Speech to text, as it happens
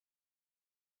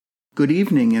Good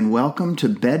evening and welcome to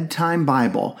Bedtime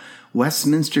Bible,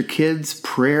 Westminster Kids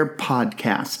Prayer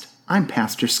Podcast. I'm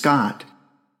Pastor Scott.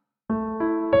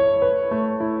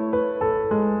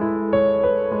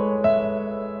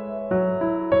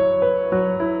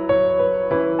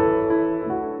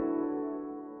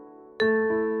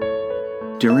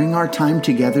 During our time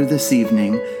together this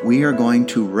evening, we are going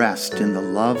to rest in the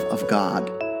love of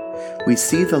God. We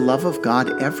see the love of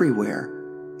God everywhere,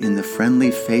 in the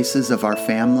friendly faces of our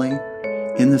family,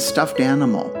 in the stuffed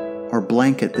animal or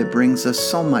blanket that brings us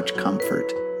so much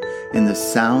comfort, in the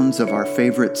sounds of our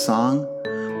favorite song,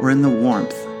 or in the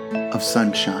warmth of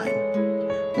sunshine.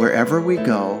 Wherever we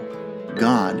go,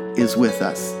 God is with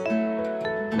us.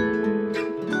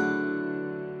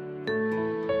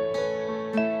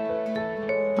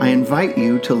 I invite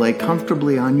you to lay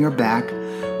comfortably on your back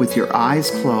with your eyes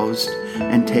closed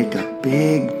and take a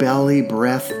big belly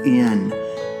breath in.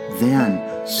 Then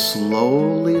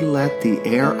slowly let the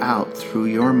air out through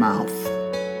your mouth.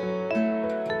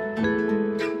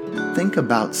 Think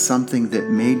about something that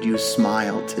made you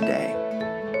smile today.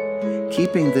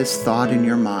 Keeping this thought in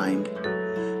your mind,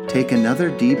 take another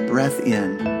deep breath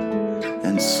in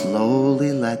and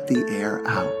slowly let the air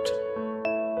out.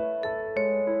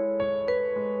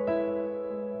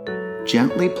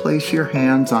 Gently place your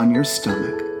hands on your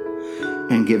stomach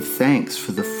and give thanks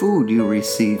for the food you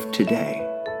received today.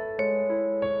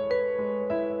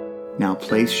 Now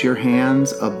place your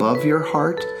hands above your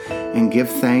heart and give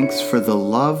thanks for the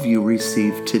love you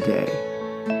received today.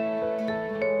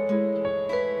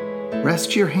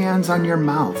 Rest your hands on your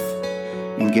mouth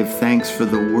and give thanks for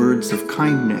the words of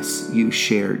kindness you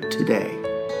shared today.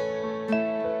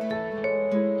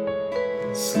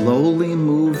 Slowly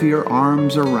move your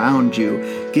arms around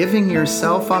you, giving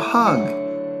yourself a hug,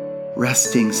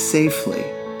 resting safely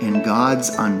in God's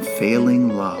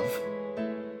unfailing love.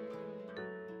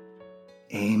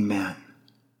 Amen.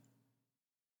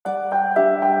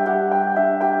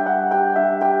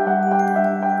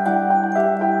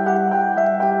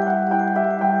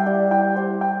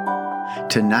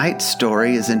 Tonight's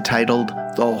story is entitled,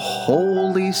 "The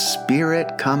Holy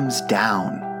Spirit Comes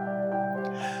Down."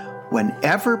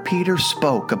 Whenever Peter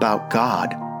spoke about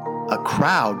God, a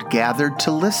crowd gathered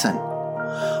to listen.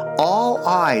 All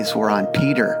eyes were on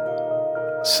Peter.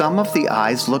 Some of the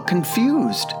eyes looked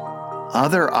confused.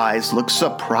 Other eyes looked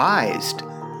surprised.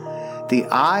 The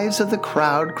eyes of the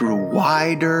crowd grew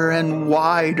wider and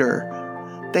wider.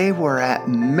 They were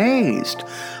amazed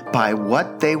by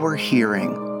what they were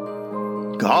hearing.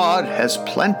 "God has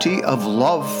plenty of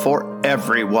love for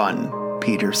everyone,"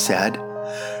 Peter said.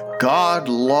 "God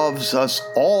loves us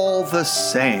all the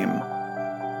same."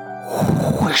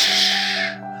 Whoosh!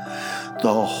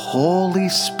 The Holy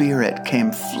Spirit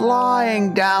came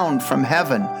flying down from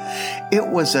heaven. It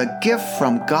was a gift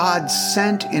from God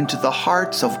sent into the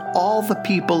hearts of all the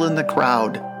people in the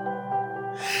crowd.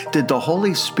 Did the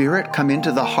Holy Spirit come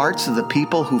into the hearts of the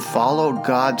people who followed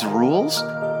God's rules?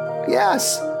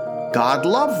 Yes, God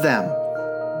loved them.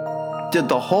 Did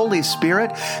the Holy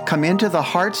Spirit come into the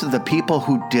hearts of the people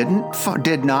who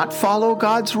did not follow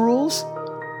God's rules?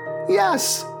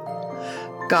 Yes,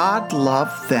 God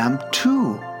loved them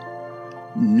too.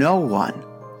 No one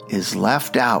is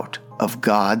left out of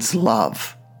God's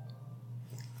love.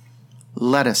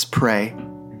 Let us pray.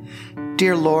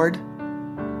 Dear Lord,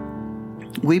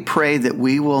 we pray that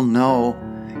we will know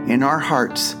in our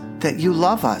hearts that you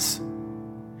love us,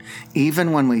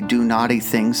 even when we do naughty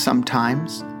things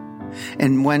sometimes.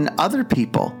 And when other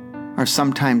people are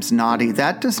sometimes naughty,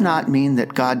 that does not mean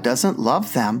that God doesn't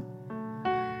love them.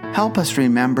 Help us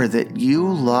remember that you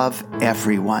love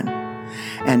everyone.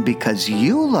 And because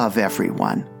you love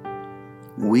everyone,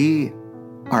 we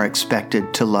are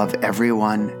expected to love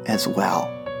everyone as well.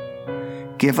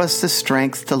 Give us the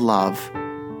strength to love.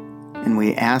 And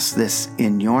we ask this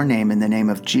in your name, in the name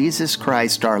of Jesus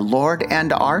Christ, our Lord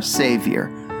and our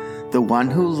Savior, the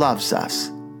one who loves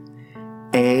us.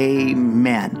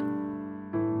 Amen.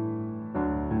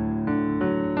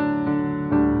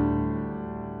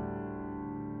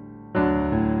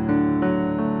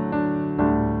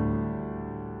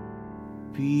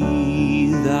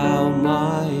 Be thou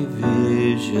my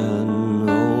vision,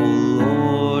 O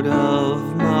Lord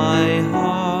of my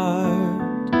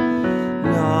heart,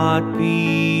 not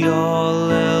be all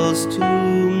else to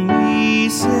me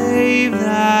save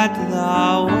that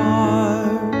thou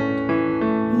art.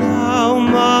 Now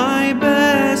my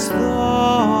best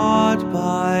thought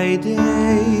by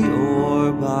day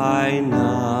or by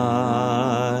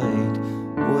night,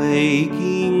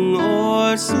 waking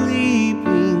or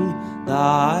sleeping,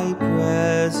 thy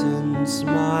presence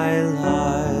my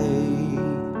light.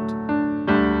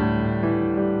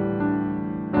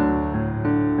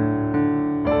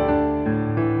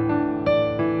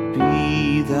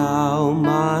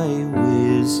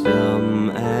 wisdom,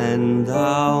 and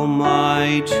thou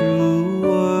my true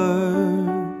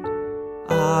word.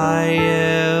 I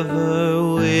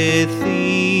ever with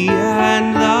thee,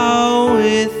 and thou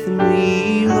with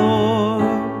me,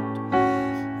 Lord.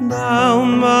 Thou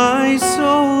my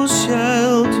soul's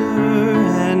shelter,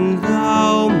 and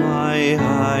thou my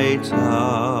high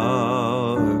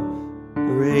tower.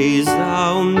 Raise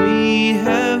thou me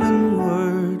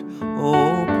heavenward,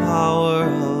 O power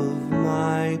of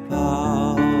my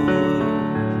power.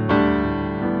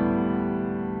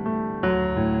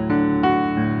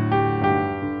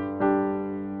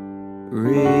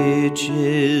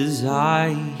 Riches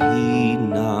I heed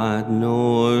not,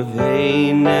 nor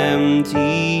vain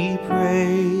empty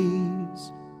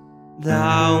praise.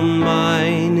 Thou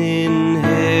mine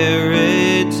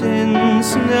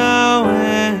inheritance now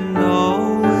and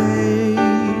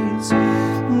always.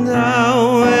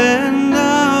 Thou and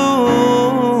thou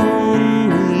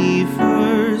only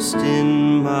first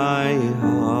in my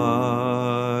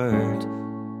heart.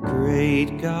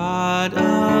 Great God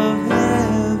of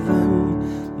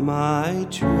heaven, my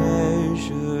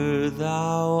treasure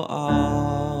thou art.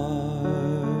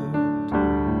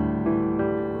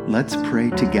 Let's pray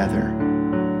together.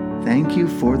 Thank you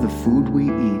for the food we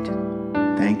eat.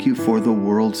 Thank you for the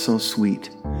world so sweet.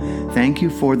 Thank you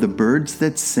for the birds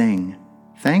that sing.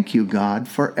 Thank you, God,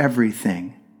 for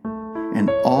everything. And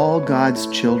all God's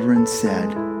children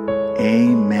said,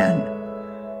 Amen.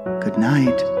 Good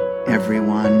night,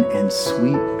 everyone, and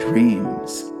sweet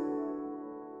dreams.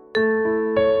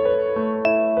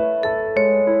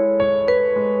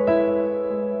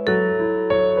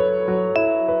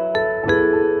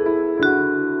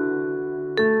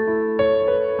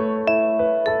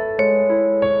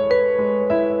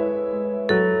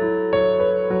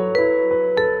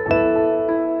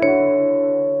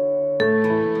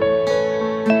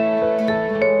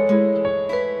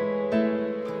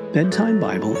 Bedtime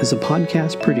Bible is a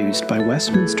podcast produced by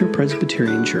Westminster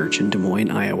Presbyterian Church in Des Moines,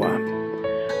 Iowa.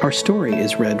 Our story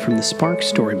is read from the Spark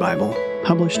Story Bible,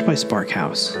 published by Spark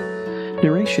House.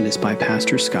 Narration is by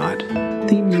Pastor Scott.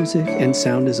 Theme music and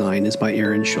sound design is by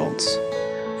Aaron Schultz.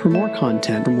 For more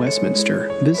content from Westminster,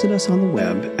 visit us on the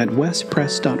web at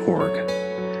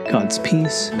westpress.org. God's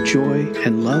peace, joy,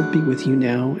 and love be with you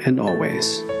now and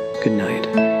always. Good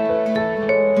night.